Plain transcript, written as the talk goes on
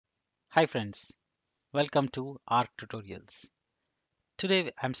Hi friends, welcome to ARC Tutorials. Today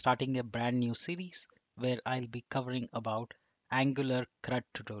I'm starting a brand new series where I'll be covering about Angular CRUD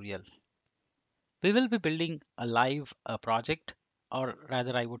tutorial. We will be building a live project, or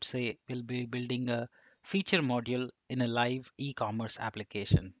rather I would say we'll be building a feature module in a live e-commerce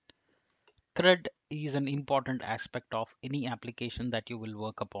application. CRUD is an important aspect of any application that you will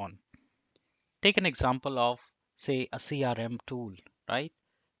work upon. Take an example of, say, a CRM tool, right?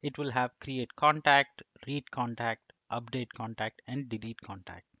 It will have create contact, read contact, update contact, and delete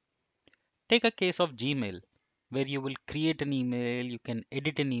contact. Take a case of Gmail, where you will create an email, you can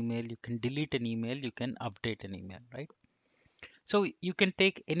edit an email, you can delete an email, you can update an email, right? So you can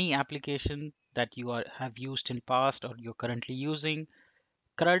take any application that have used in past or you're currently using.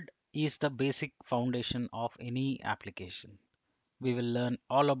 CRUD is the basic foundation of any application. We will learn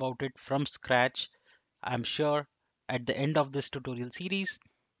all about it from scratch. I'm sure at the end of this tutorial series,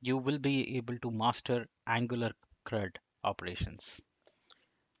 you will be able to master Angular CRUD operations.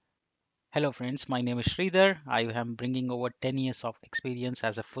 Hello friends, my name is Sridhar. I am bringing over 10 years of experience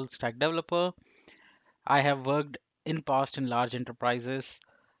as a full stack developer. I have worked in past in large enterprises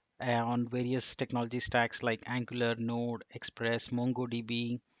on various technology stacks like Angular, Node, Express,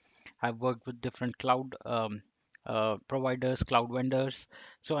 MongoDB. I've worked with different cloud providers, cloud vendors.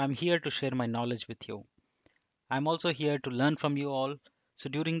 So I'm here to share my knowledge with you. I'm also here to learn from you all. So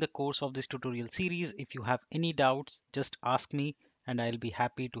during the course of this tutorial series, if you have any doubts, just ask me and I'll be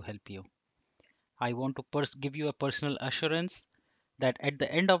happy to help you. I want to give you a personal assurance that at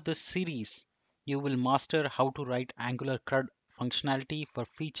the end of this series, you will master how to write Angular CRUD functionality for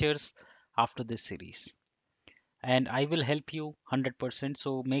features after this series. And I will help you 100%.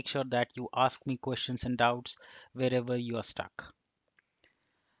 So make sure that you ask me questions and doubts wherever you are stuck.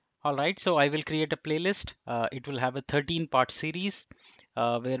 All right, so I will create a playlist. It will have a 13-part series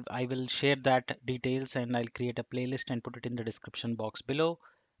where I will share that details and I'll create a playlist and put it in the description box below.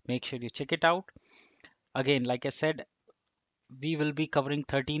 Make sure you check it out. Again, like I said, we will be covering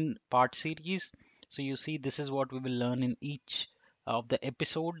 13-part series. So you see, this is what we will learn in each of the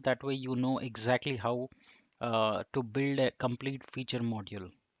episode. That way you know exactly how to build a complete feature module.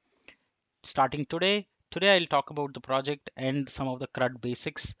 Starting today I'll talk about the project and some of the CRUD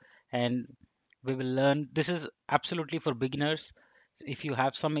basics, and we will learn. This is absolutely for beginners. So if you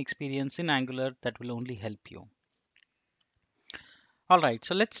have some experience in Angular, that will only help you. All right,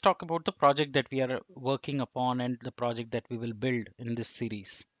 so let's talk about the project that we are working upon and the project that we will build in this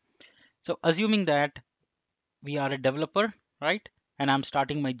series. So assuming that we are a developer, right? And I'm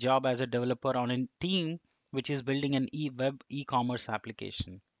starting my job as a developer on a team which is building an web e-commerce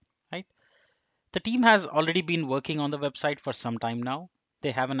application, right? The team has already been working on the website for some time now.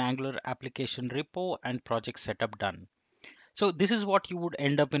 They have an Angular application repo and project setup done. So this is what you would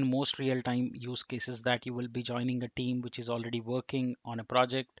end up in most real-time use cases, that you will be joining a team which is already working on a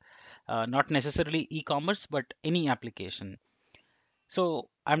project, not necessarily e-commerce, but any application. So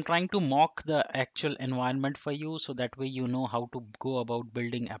I'm trying to mock the actual environment for you so that way you know how to go about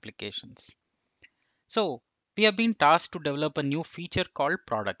building applications. So we have been tasked to develop a new feature called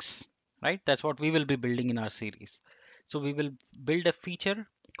products, right? That's what we will be building in our series. So we will build a feature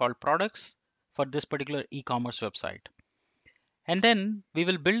called products for this particular e-commerce website. And then we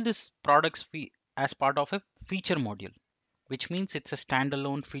will build this products as part of a feature module, which means it's a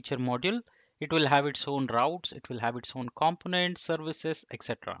standalone feature module. It will have its own routes, it will have its own components, services,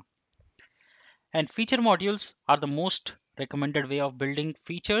 etc. And feature modules are the most recommended way of building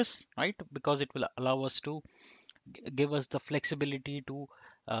features, right? Because it will allow us to give us the flexibility to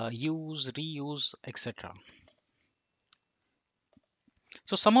use, reuse, etc.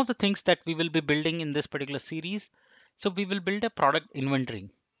 So some of the things that we will be building in this particular series. So we will build a product inventory,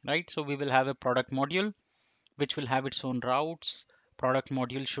 right? So we will have a product module which will have its own routes. Product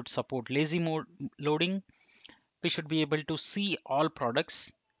module should support lazy mode loading. We should be able to see all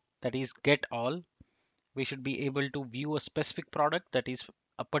products, that is get all. We should be able to view a specific product, that is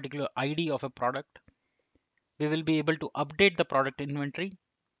a particular ID of a product. We will be able to update the product inventory,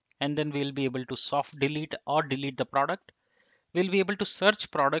 and then we'll be able to soft delete or delete the product. We'll be able to search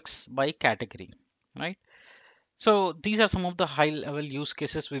products by category, right? So these are some of the high level use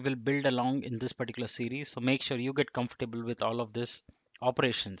cases we will build along in this particular series. So make sure you get comfortable with all of this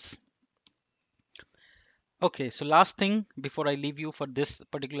operations. Okay, so last thing before I leave you for this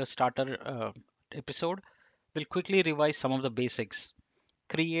particular starter episode, we'll quickly revise some of the basics.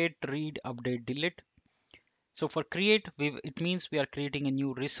 Create, read, update, delete. So for create, it means we are creating a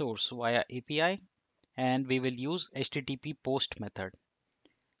new resource via API, and we will use HTTP post method.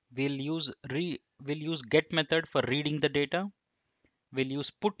 We'll use get method for reading the data. We'll use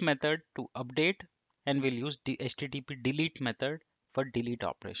put method to update, and we'll use the HTTP delete method for delete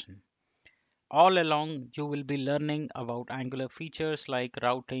operation. All along, you will be learning about Angular features like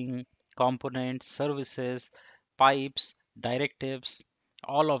routing, components, services, pipes, directives,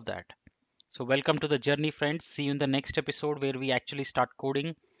 all of that. So welcome to the journey, friends. See you in the next episode where we actually start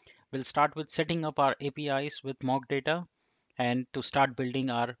coding. We'll start with setting up our APIs with mock data and to start building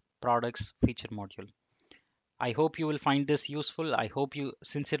our products feature module. I hope you will find this useful. I hope you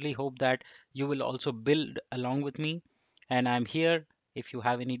sincerely hope that you will also build along with me. And I'm here if you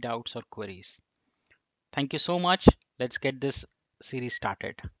have any doubts or queries. Thank you so much. Let's get this series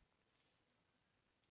started.